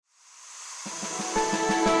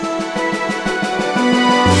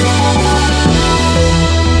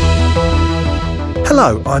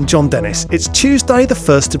Hello, I'm Jon Dennis. It's Tuesday the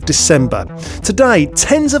 1st of December. Today,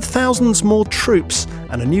 tens of thousands more troops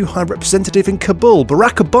and a new High Representative in Kabul.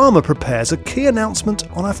 Barack Obama prepares a key announcement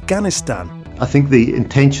on Afghanistan. I think the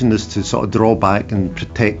intention is to sort of draw back and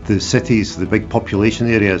protect the cities, the big population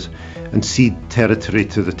areas, and cede territory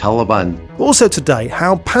to the Taliban. Also today,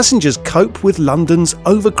 how passengers cope with London's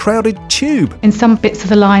overcrowded tube. In some bits of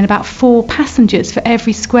the line, about 4 passengers for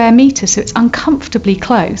every square metre, so it's uncomfortably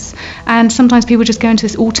close. And sometimes people just go into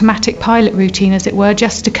this automatic pilot routine, as it were,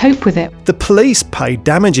 just to cope with it. The police pay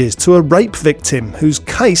damages to a rape victim whose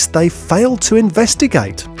case they failed to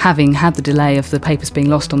investigate. Having had the delay of the papers being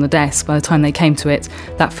lost on the desk, by the time they came to it,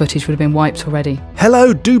 that footage would have been wiped already.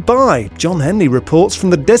 Hello, Dubai. John Henley reports from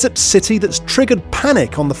the desert city that's triggered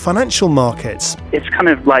panic on the financial markets. It's kind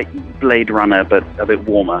of like Blade Runner, but a bit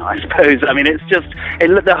warmer, I suppose. I mean, it's just,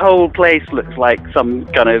 the whole place looks like some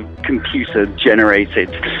kind of computer-generated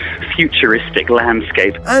futuristic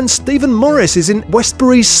landscape. And Stephen Morris is in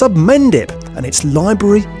Westbury's Sub Mendip and its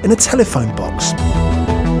library in a telephone box.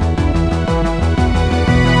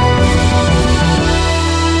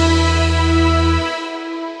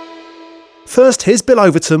 First, here's Bill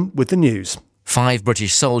Overton with the news. 5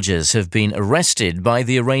 British soldiers have been arrested by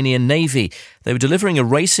the Iranian Navy. They were delivering a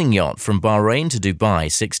racing yacht from Bahrain to Dubai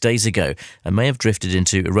 6 days ago and may have drifted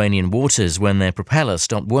into Iranian waters when their propeller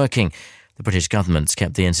stopped working. The British government's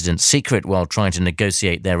kept the incident secret while trying to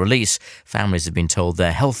negotiate their release. Families have been told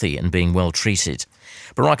they're healthy and being well treated.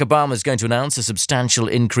 Barack Obama is going to announce a substantial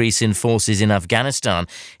increase in forces in Afghanistan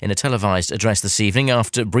in a televised address this evening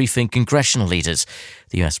after briefing congressional leaders.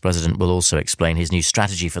 The US president will also explain his new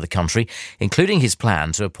strategy for the country, including his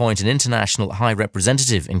plan to appoint an international high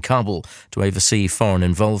representative in Kabul to oversee foreign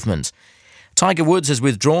involvement. Tiger Woods has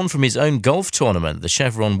withdrawn from his own golf tournament, the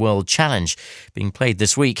Chevron World Challenge, being played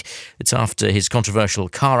this week. It's after his controversial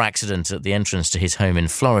car accident at the entrance to his home in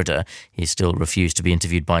Florida. He still refused to be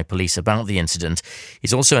interviewed by police about the incident.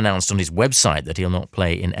 He's also announced on his website that he'll not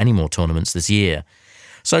play in any more tournaments this year.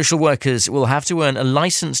 Social workers will have to earn a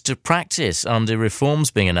licence to practice under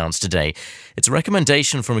reforms being announced today. It's a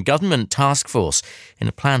recommendation from a government task force in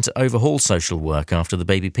a plan to overhaul social work after the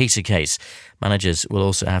Baby Peter case. Managers will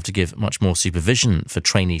also have to give much more supervision for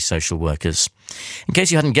trainee social workers. In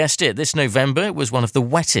case you hadn't guessed it, this November was one of the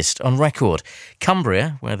wettest on record.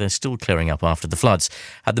 Cumbria, where they're still clearing up after the floods,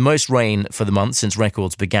 had the most rain for the month since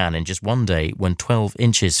records began in just one day when 12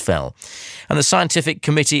 inches fell. And the Scientific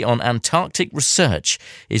Committee on Antarctic Research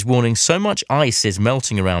is warning so much ice is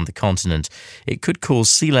melting around the continent, it could cause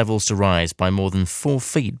sea levels to rise by more than 4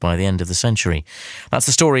 feet by the end of the century. That's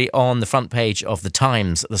the story on the front page of The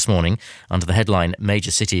Times this morning. Under the headline,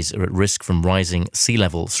 Major Cities are at risk from rising sea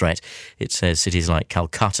level threat. It says cities like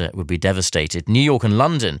Calcutta would be devastated. New York and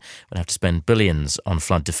London would have to spend billions on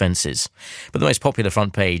flood defences. But the most popular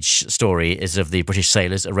front page story is of the British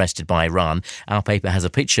sailors arrested by Iran. Our paper has a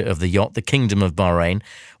picture of the yacht, the Kingdom of Bahrain,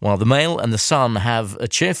 while the Mail and the Sun have a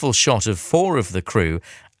cheerful shot of 4 of the crew.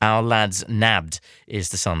 Our lads nabbed is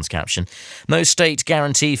the Sun's caption. No state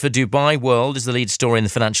guarantee for Dubai World is the lead story in the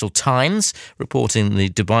Financial Times, reporting the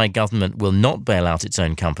Dubai government will not bail out its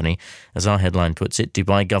own company. As our headline puts it,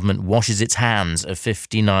 Dubai government washes its hands of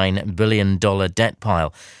 $59 billion debt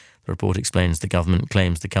pile. The report explains the government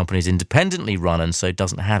claims the company is independently run and so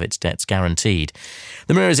doesn't have its debts guaranteed.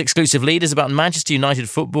 The Mirror's exclusive lead is about Manchester United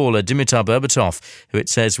footballer Dimitar Berbatov, who it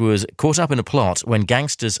says was caught up in a plot when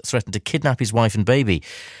gangsters threatened to kidnap his wife and baby.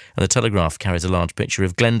 And the Telegraph carries a large picture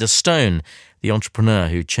of Glenda Stone, the entrepreneur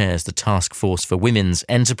who chairs the Task Force for Women's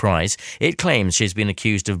Enterprise. It claims she's been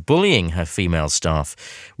accused of bullying her female staff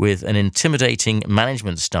with an intimidating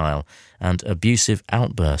management style and abusive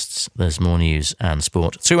outbursts. There's more news and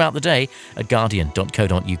sport throughout the day at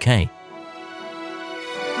guardian.co.uk.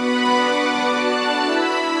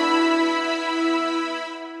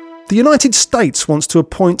 The United States wants to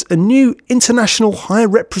appoint a new international high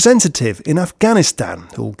representative in Afghanistan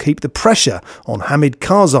who will keep the pressure on Hamid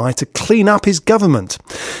Karzai to clean up his government.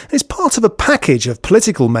 It's part of a package of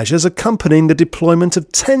political measures accompanying the deployment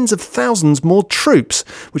of tens of thousands more troops,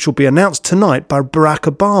 which will be announced tonight by Barack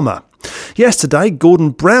Obama. Yesterday,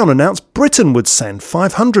 Gordon Brown announced Britain would send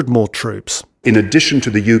 500 more troops. In addition to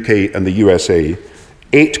the UK and the USA,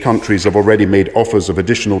 8 countries have already made offers of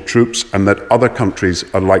additional troops and that other countries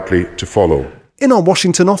are likely to follow. In our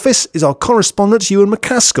Washington office is our correspondent Ewan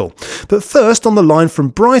McCaskill. But first, on the line from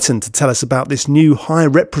Brighton to tell us about this new High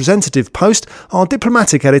Representative post, our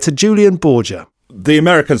diplomatic editor Julian Borgia. The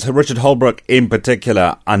Americans, Richard Holbrooke in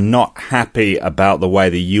particular, are not happy about the way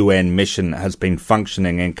the UN mission has been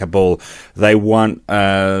functioning in Kabul. They want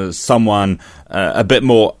someone a bit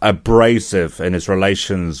more abrasive in his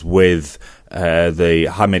relations with the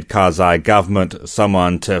Hamid Karzai government,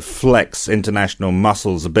 someone to flex international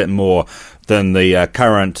muscles a bit more than the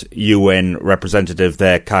current UN representative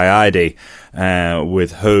there, Kaidi,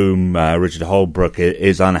 with whom Richard Holbrooke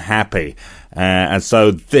is unhappy. And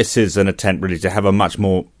so this is an attempt really to have a much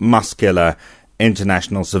more muscular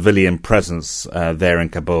international civilian presence there in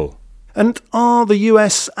Kabul. And are the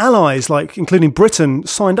US allies, including Britain,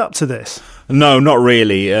 signed up to this? No, not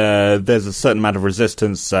really. There's a certain amount of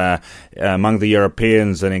resistance among the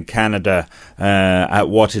Europeans and in Canada at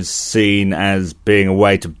what is seen as being a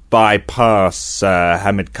way to bypass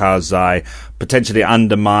Hamid Karzai, potentially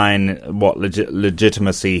undermine what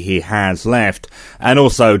legitimacy he has left, and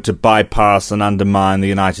also to bypass and undermine the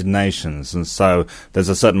United Nations. And so there's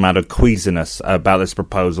a certain amount of queasiness about this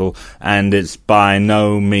proposal, and it's by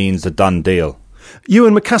no means a done deal.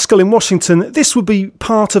 Ewan McCaskill in Washington, this would be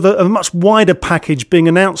part of a much wider package being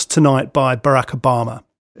announced tonight by Barack Obama.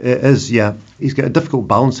 It is, yeah. He's got a difficult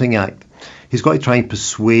balancing act. He's got to try and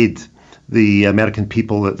persuade the American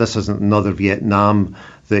people that this isn't another Vietnam,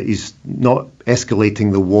 that he's not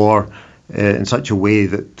escalating the war in such a way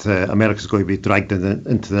that America's going to be dragged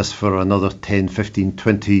into this for another 10, 15,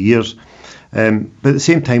 20 years. But at the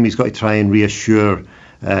same time, he's got to try and reassure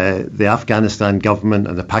the Afghanistan government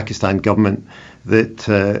and the Pakistan government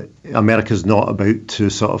that America's not about to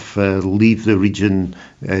sort of leave the region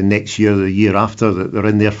next year, the year after, that they're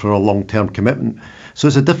in there for a long-term commitment. So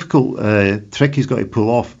it's a difficult trick he's got to pull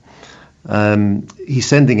off. He's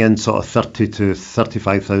sending in sort of 30 to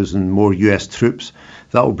 35,000 more US troops.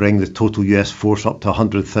 That will bring the total US force up to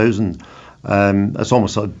 100,000. That's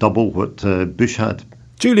almost sort of double what Bush had.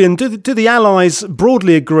 Julian, do the Allies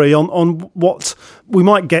broadly agree on what we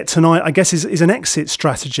might get tonight, I guess, is an exit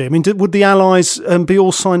strategy? I mean, would the Allies be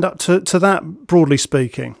all signed up to that, broadly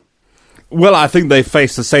speaking? Well, I think they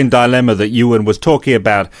face the same dilemma that Ewan was talking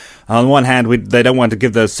about. On one hand, they don't want to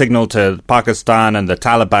give the signal to Pakistan and the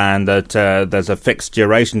Taliban that there's a fixed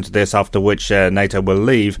duration to this, after which NATO will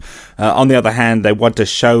leave. On the other hand, they want to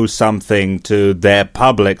show something to their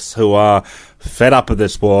publics who are fed up of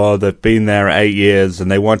this war. They've been there 8 years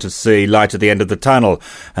and they want to see light at the end of the tunnel.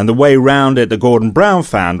 And the way round it that Gordon Brown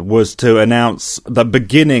found was to announce the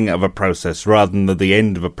beginning of a process rather than the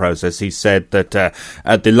end of a process. He said that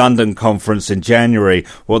at the London conference in January,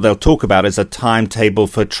 what they'll talk about is a timetable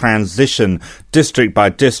for transition district by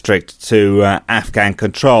district to Afghan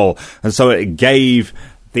control. And so it gave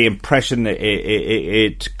the impression,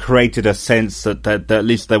 it created a sense that at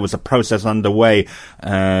least there was a process underway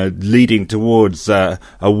leading towards a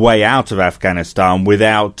way out of Afghanistan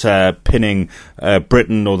without pinning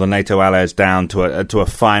Britain or the NATO allies down to a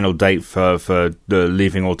final date for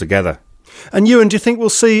leaving altogether. And Ewan, do you think we'll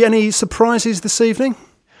see any surprises this evening?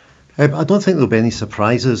 I don't think there'll be any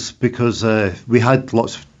surprises because we had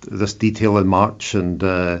lots of this detail in March and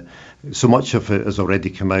so much of it has already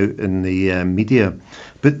come out in the media.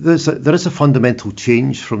 But there is a fundamental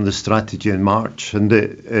change from the strategy in March, and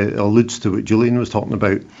it alludes to what Julian was talking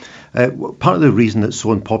about. Part of the reason it's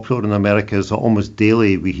so unpopular in America is that almost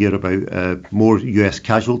daily we hear about more US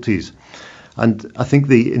casualties. And I think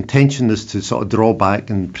the intention is to sort of draw back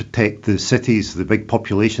and protect the cities, the big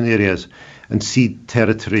population areas, and cede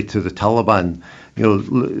territory to the Taliban.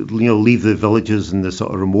 Leave the villages and the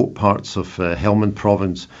sort of remote parts of Helmand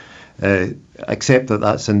province. Accept that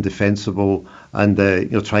that's indefensible and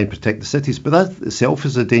try and protect the cities. But that itself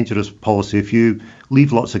is a dangerous policy. If you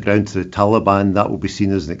leave lots of ground to the Taliban, that will be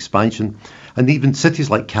seen as an expansion. And even cities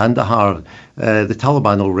like Kandahar, the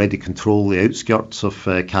Taliban already control the outskirts of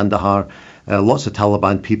Kandahar. Lots of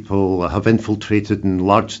Taliban people have infiltrated in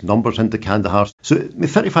large numbers into Kandahar. So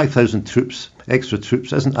 35,000 troops, extra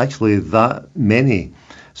troops, isn't actually that many.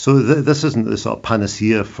 So this isn't the sort of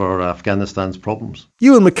panacea for Afghanistan's problems.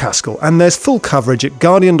 Ewan McCaskill, and there's full coverage at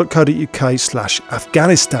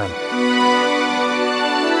guardian.co.uk/Afghanistan.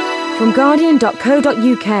 From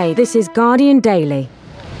guardian.co.uk, this is Guardian Daily.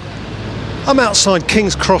 I'm outside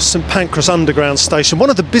King's Cross St Pancras Underground Station, one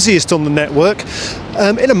of the busiest on the network.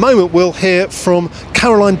 In a moment we'll hear from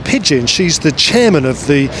Caroline Pidgeon. She's the chairman of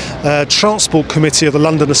the Transport Committee of the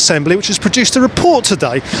London Assembly, which has produced a report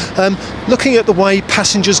today looking at the way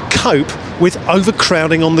passengers cope with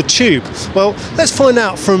overcrowding on the tube. Well, let's find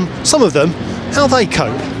out from some of them how they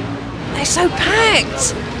cope. They're so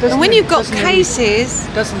packed. And when you've got cases...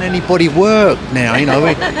 Doesn't anybody work now?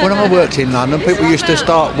 When I worked in London, people used to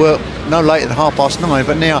start work no later than 9:30,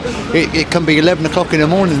 but now it can be 11 o'clock in the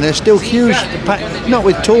morning. There's still huge, not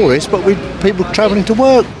with tourists, but with people travelling to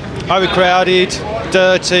work. Overcrowded,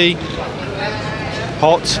 dirty,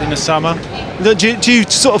 hot in the summer. Do you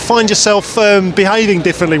sort of find yourself behaving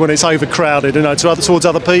differently when it's overcrowded, towards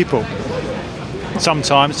other people?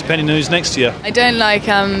 sometimes, depending on who's next to you. I don't like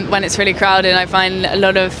when it's really crowded. I find a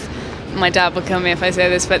lot of, my dad will kill me if I say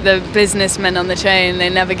this, but the businessmen on the train, they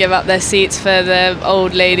never give up their seats for the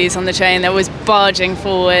old ladies on the train. They're always barging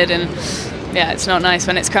forward, and yeah, it's not nice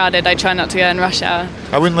when it's crowded. I try not to go in rush hour.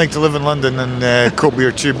 I wouldn't like to live in London and cope with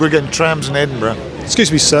your tube. We're getting trams in Edinburgh.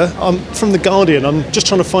 Excuse me, sir. I'm from The Guardian. I'm just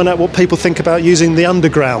trying to find out what people think about using the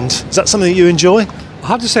Underground. Is that something that you enjoy? I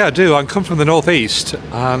have to say I do. I come from the northeast,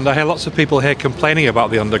 and I hear lots of people here complaining about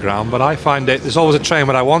the Underground, but I find there's always a train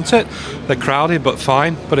when I want it. They're crowded, but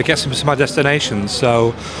fine, but it gets me to my destination,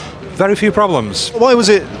 so very few problems. Why was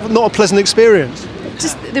it not a pleasant experience?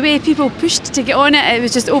 Just the way people pushed to get on it, it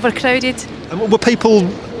was just overcrowded. And were people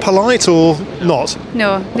polite or not?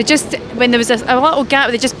 No, they just, when there was a little gap,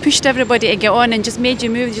 they just pushed everybody to get on and just made you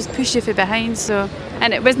move, they just pushed you from behind, so,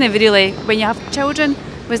 and it wasn't really, when you have children,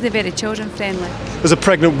 wasn't very children friendly. As a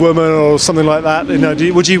pregnant woman or something like that, you know,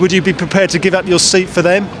 would you be prepared to give up your seat for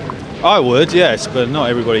them? I would, yes, but not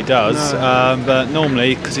everybody does. No. But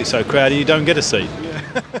normally, because it's so crowded, you don't get a seat.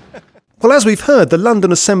 Well, as we've heard, the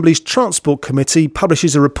London Assembly's Transport Committee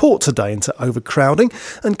publishes a report today into overcrowding,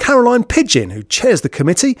 and Caroline Pidgeon, who chairs the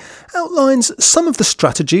committee, outlines some of the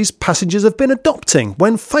strategies passengers have been adopting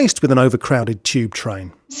when faced with an overcrowded tube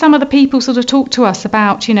train. Some of the people sort of talk to us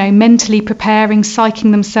about, you know, mentally preparing,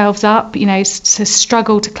 psyching themselves up, you know, to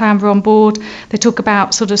struggle to clamber on board. They talk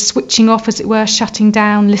about sort of switching off, as it were, shutting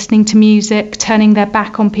down, listening to music, turning their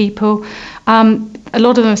back on people. A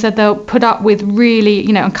lot of them said they'll put up with really,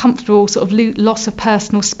 you know, uncomfortable sort of loss of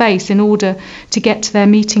personal space in order to get to their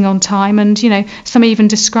meeting on time. And, you know, some even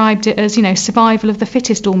described it as, you know, survival of the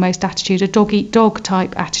fittest almost attitude, a dog-eat-dog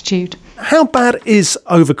type attitude. How bad is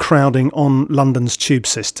overcrowding on London's tube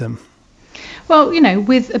system? Well, you know,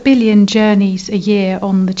 with 1 billion journeys a year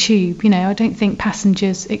on the tube, you know, I don't think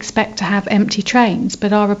passengers expect to have empty trains,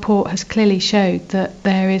 but our report has clearly showed that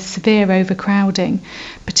there is severe overcrowding,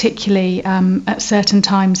 particularly at certain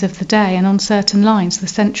times of the day and on certain lines. The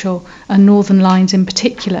central and northern lines in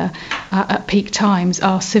particular at peak times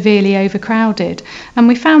are severely overcrowded. And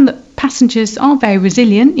we found that passengers are very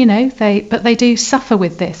resilient, you know, but they do suffer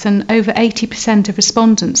with this, and over 80% of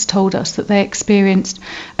respondents told us that they experienced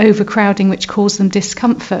overcrowding which caused them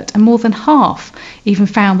discomfort, and more than half even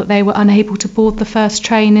found that they were unable to board the first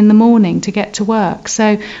train in the morning to get to work.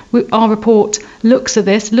 So our report looks at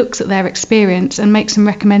this, looks at their experience, and makes some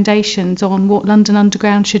recommendations on what London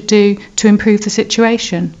Underground should do to improve the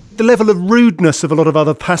situation. The level of rudeness of a lot of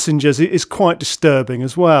other passengers is quite disturbing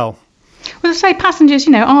as well. Well, I say passengers,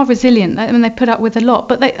 you know, are resilient. I mean, they put up with a lot,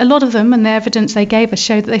 but a lot of them, and the evidence they gave us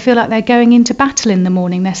showed that they feel like they're going into battle in the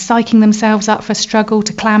morning. They're psyching themselves up for a struggle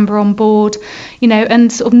to clamber on board, you know,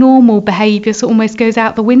 and sort of normal behaviour sort of almost goes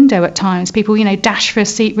out the window at times. People, you know, dash for a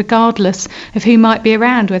seat regardless of who might be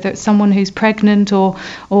around, whether it's someone who's pregnant or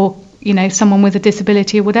you know, someone with a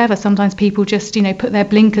disability or whatever. Sometimes people just, you know, put their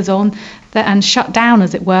blinkers on and shut down,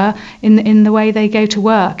 as it were, in the way they go to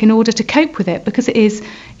work in order to cope with it, because it is,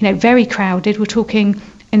 you know, very crowded. We're talking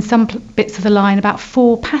in some bits of the line about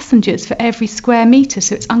 4 passengers for every square metre,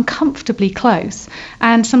 so it's uncomfortably close.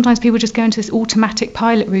 And sometimes people just go into this automatic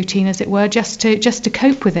pilot routine, as it were, just to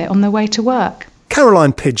cope with it on their way to work.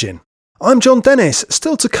 Caroline Pidgeon. I'm Jon Dennis.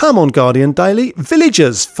 Still to come on Guardian Daily,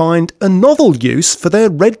 villagers find a novel use for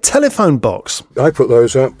their red telephone box. I put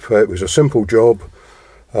those up. It was a simple job.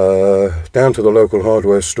 Down to the local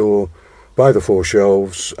hardware store, buy the 4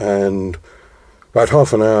 shelves, and about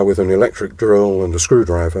half an hour with an electric drill and a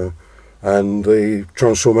screwdriver, and the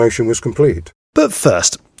transformation was complete. But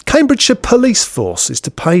first, Cambridgeshire Police Force is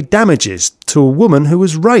to pay damages to a woman who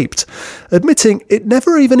was raped, admitting it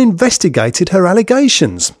never even investigated her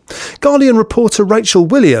allegations. Guardian reporter Rachel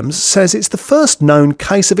Williams says it's the first known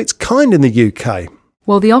case of its kind in the UK.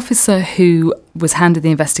 Well, the officer who was handed the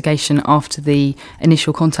investigation after the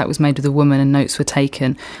initial contact was made with the woman and notes were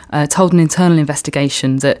taken, told an internal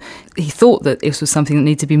investigation that he thought that this was something that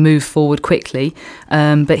needed to be moved forward quickly,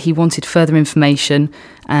 but he wanted further information,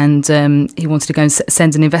 and he wanted to go and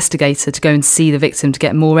send an investigator to go and see the victim to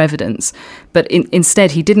get more evidence. But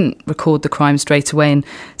instead, he didn't record the crime straight away, and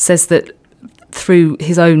says that through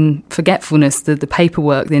his own forgetfulness, the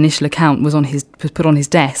paperwork, the initial account was put on his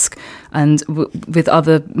desk, and with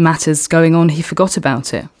other matters going on, he forgot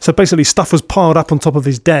about it. So basically stuff was piled up on top of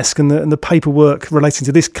his desk, and the paperwork relating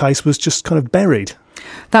to this case was just kind of buried.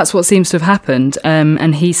 That's what seems to have happened.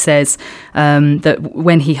 And he says that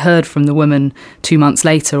when he heard from the woman 2 months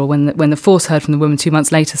later, or when the force heard from the woman 2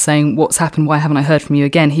 months later saying, "What's happened? Why haven't I heard from you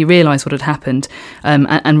again?" he realised what had happened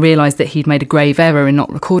and realised that he'd made a grave error in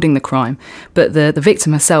not recording the crime. But the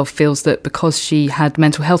victim herself feels that because she had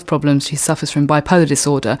mental health problems, she suffers from bipolar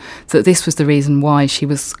disorder, that this was the reason why she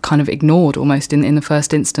was kind of ignored almost in the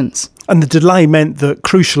first instance. And the delay meant that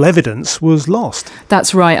crucial evidence was lost.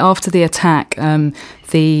 That's right. After the attack,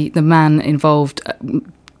 the man involved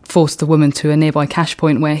forced the woman to a nearby cash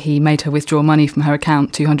point where he made her withdraw money from her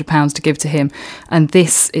account, £200 to give to him. And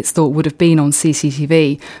this, it's thought, would have been on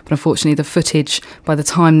CCTV. But unfortunately, the footage, by the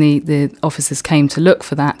time the officers came to look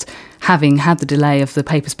for that, having had the delay of the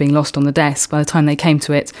papers being lost on the desk, by the time they came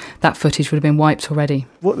to it, that footage would have been wiped already.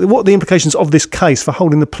 What are the implications of this case for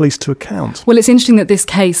holding the police to account? Well, it's interesting that this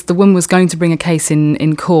case, the woman was going to bring a case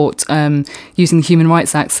in court using the Human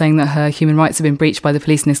Rights Act, saying that her human rights have been breached by the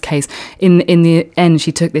police in this case. In the end,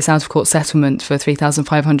 she took this out-of-court settlement for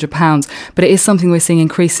 £3,500. But it is something we're seeing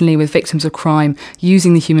increasingly with victims of crime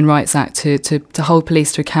using the Human Rights Act to hold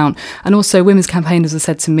police to account. And also, women's campaigners have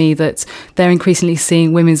said to me that they're increasingly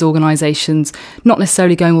seeing women's organisations not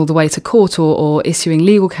necessarily going all the way to court or issuing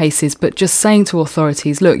legal cases, but just saying to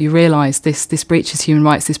authorities, look, you realise this breaches human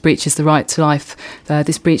rights, this breaches the right to life,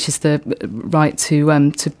 this breaches the right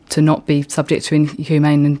to not be subject to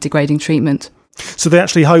inhumane and degrading treatment. So they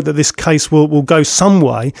actually hope that this case will go some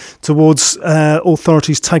way towards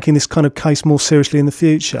authorities taking this kind of case more seriously in the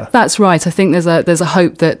future. That's right. I think there's a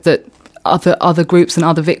hope that other groups and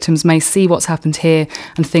other victims may see what's happened here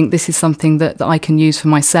and think this is something that I can use for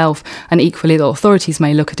myself, and equally the authorities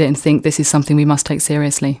may look at it and think this is something we must take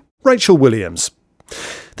seriously. Rachel Williams.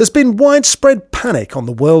 There's been widespread panic on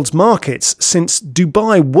the world's markets since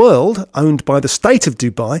Dubai World, owned by the state of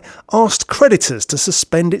Dubai, asked creditors to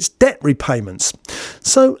suspend its debt repayments.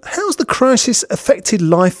 So how's the crisis affected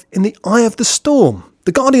life in the eye of the storm?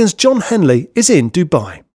 The Guardian's John Henley is in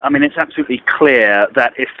Dubai. I mean, it's absolutely clear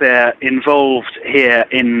that if they're involved here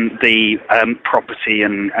in the property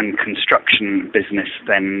and construction business,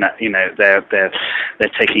 then they're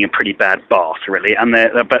taking a pretty bad bath, really. And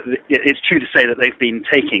but it's true to say that they've been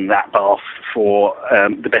taking that bath for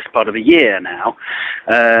the best part of a year now.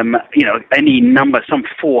 Any number, some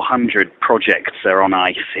 400 projects are on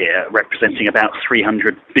ice here, representing about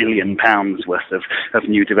 £300 billion worth of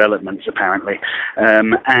new developments, apparently.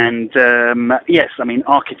 Yes, I mean,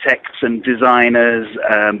 architects and designers,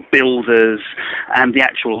 builders, and the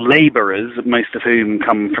actual labourers, most of whom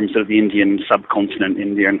come from sort of the Indian subcontinent,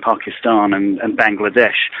 India and Pakistan and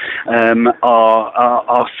Bangladesh,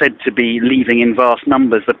 are said to be leaving in vast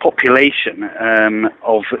numbers. The population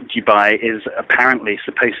of Dubai is apparently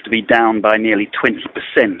supposed to be down by nearly 20%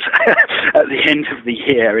 at the end of the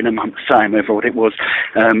year, in a month's time, over what it was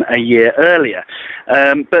a year earlier.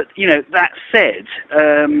 But that said,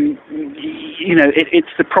 it's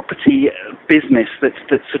the property business that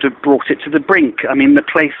sort of brought it to the brink. I mean, the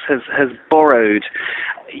place has borrowed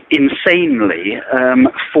insanely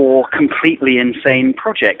for completely insane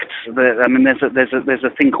projects. There's a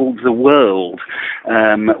thing called The World,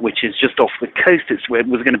 which is just off the coast. It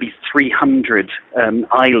was going to be 300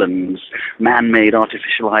 islands, man-made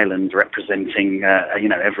artificial islands, representing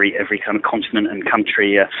every kind of continent and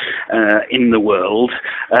country in the world.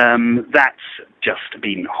 That's just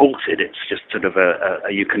been halted. It's just sort of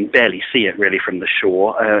you can barely see it really from the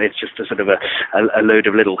shore. It's just a sort of a load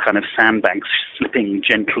of little kind of sandbanks slipping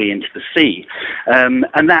gently into the sea.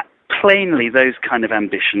 And that plainly, those kind of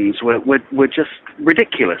ambitions were just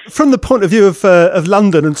ridiculous. From the point of view of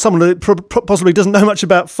London and someone that possibly doesn't know much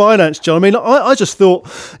about finance, John, I mean, I just thought,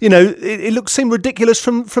 it seemed ridiculous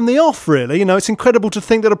from the off, really. It's incredible to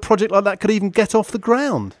think that a project like that could even get off the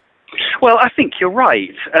ground. Well, I think you're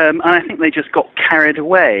right, and I think they just got carried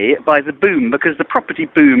away by the boom, because the property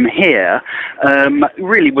boom here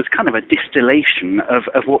really was kind of a distillation of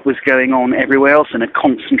what was going on everywhere else, and a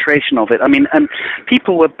concentration of it. I mean, and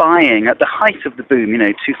people were buying at the height of the boom,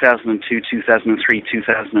 2002, 2003,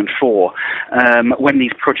 2004, when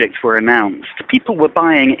these projects were announced. People were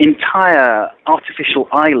buying entire artificial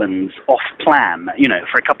islands off plan,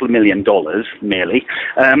 for a couple of $1 million merely,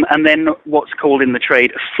 and then what's called in the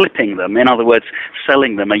trade flipping them. In other words,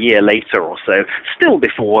 selling them a year later or so, still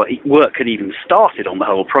before work had even started on the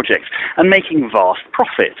whole project, and making vast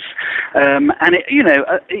profits. And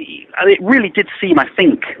it really did seem, I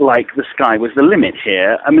think, like the sky was the limit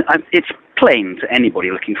here. I mean, it's plain to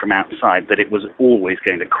anybody looking from outside that it was always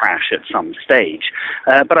going to crash at some stage.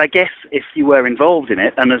 But I guess if you were involved in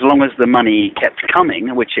it, and as long as the money kept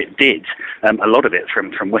coming, which it did, a lot of it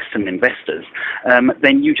from Western investors,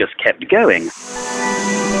 then you just kept going.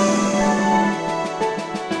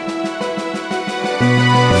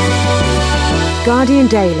 Guardian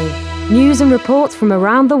Daily. News and reports from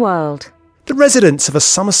around the world. The residents of a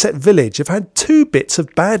Somerset village have had 2 bits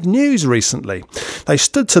of bad news recently. They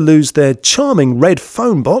stood to lose their charming red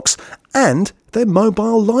phone box and their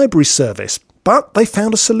mobile library service. But they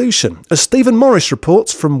found a solution, as Stephen Morris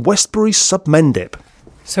reports from Westbury sub-Mendip.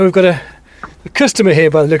 So we've got a customer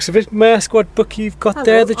here by the looks of it. May I ask what book you've got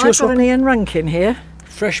there that you're I've got an Ian Rankin here.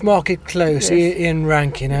 Fresh Market Close, yes. Ian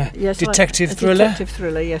Rankin, a detective thriller? Detective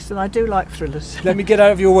thriller, yes, and I do like thrillers. Let me get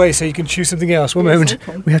out of your way so you can choose something else. One moment,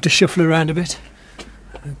 okay. We have to shuffle around a bit.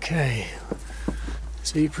 Okay,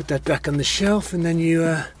 so you put that back on the shelf and then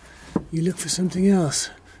you look for something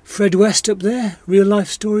else. Fred West up there, real life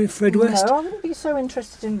story of Fred West? No, I wouldn't be so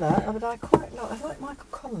interested in that, but I like Michael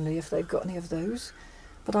Connolly if they've got any of those.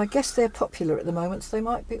 But I guess they're popular at the moment, so they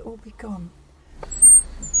might all be gone.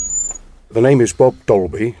 The name is Bob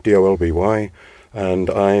Dolby, D-O-L-B-Y, and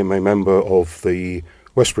I am a member of the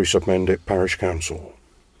Westbury Sub-Mendip Parish Council.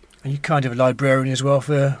 And you're kind of a librarian as well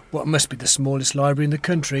for what must be the smallest library in the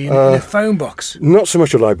country, in a phone box. Not so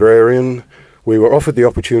much a librarian. We were offered the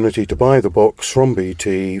opportunity to buy the box from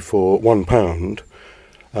BT for £1,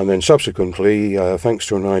 and then subsequently, thanks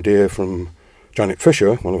to an idea from Janet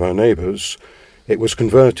Fisher, one of our neighbours, it was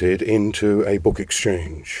converted into a book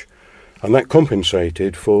exchange. And that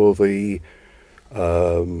compensated for the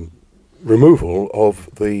removal of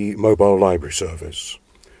the mobile library service.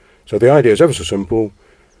 So the idea is ever so simple.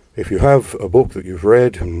 If you have a book that you've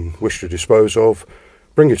read and wish to dispose of,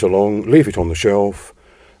 bring it along, leave it on the shelf,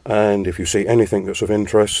 and if you see anything that's of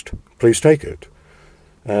interest, please take it.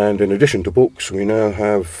 And in addition to books, we now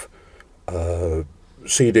have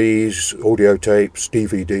CDs, audio tapes,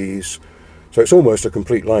 DVDs. So it's almost a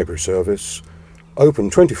complete library service. Open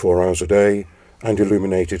 24 hours a day and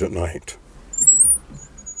illuminated at night.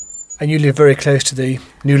 And you live very close to the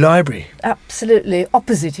new library? Absolutely,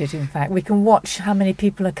 opposite it in fact. We can watch how many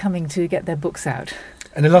people are coming to get their books out.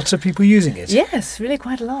 And there are lots of people using it? Yes, really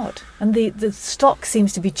quite a lot. And the stock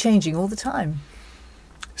seems to be changing all the time.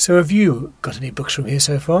 So have you got any books from here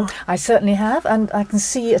so far? I certainly have, and I can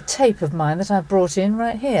see a tape of mine that I've brought in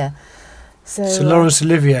right here. So Laurence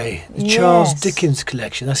Olivier, the yes. Charles Dickens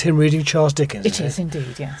collection. That's him reading Charles Dickens. It is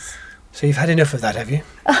indeed, yes. So you've had enough of that, have you?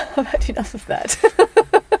 I've had enough of that.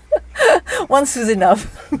 Once was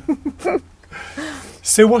enough.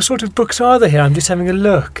 So what sort of books are there here? I'm just having a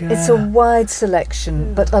look. It's a wide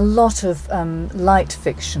selection, but a lot of light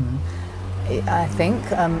fiction, I think,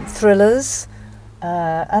 thrillers,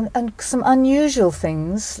 and some unusual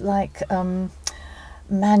things like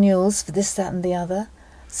manuals for this, that and the other.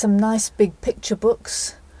 Some nice big picture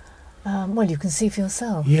books. Well, you can see for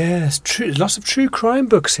yourself. Yes, lots of true crime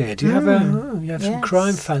books here. Do you have some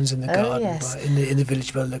crime fans in the garden, yes. in the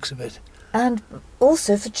village by the looks of it? And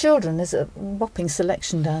also for children, there's a whopping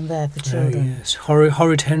selection down there for children. Oh, yes,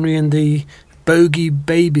 Horrid Henry and the Bogey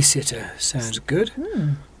Babysitter. Sounds good.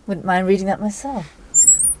 Wouldn't mind reading that myself.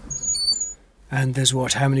 And there's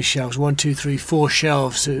how many shelves? 1, 2, 3, 4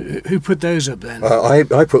 shelves. Who put those up then?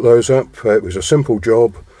 I put those up. It was a simple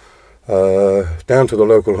job. Down to the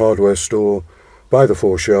local hardware store, buy the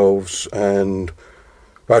 4 shelves, and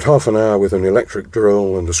about half an hour with an electric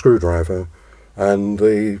drill and a screwdriver, and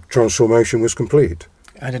the transformation was complete.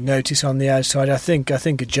 And a notice on the outside, I think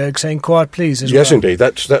a joke saying "Quiet, please" as well. Yes, indeed.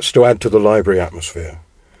 That's to add to the library atmosphere.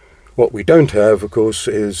 What we don't have, of course,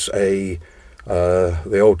 is the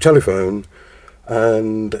old telephone,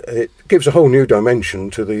 and it gives a whole new dimension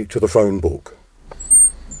to the phone book.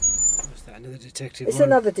 Is that another detective It's one?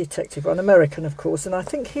 another detective one, American, of course, and I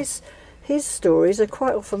think his stories are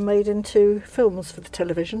quite often made into films for the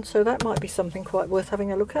television, so that might be something quite worth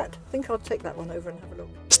having a look at. I think I'll take that one over and have a look.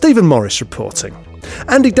 Stephen Morris reporting.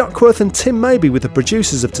 Andy Duckworth and Tim Mabey with the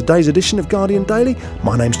producers of today's edition of Guardian Daily.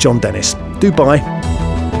 My name's Jon Dennis. Do bye.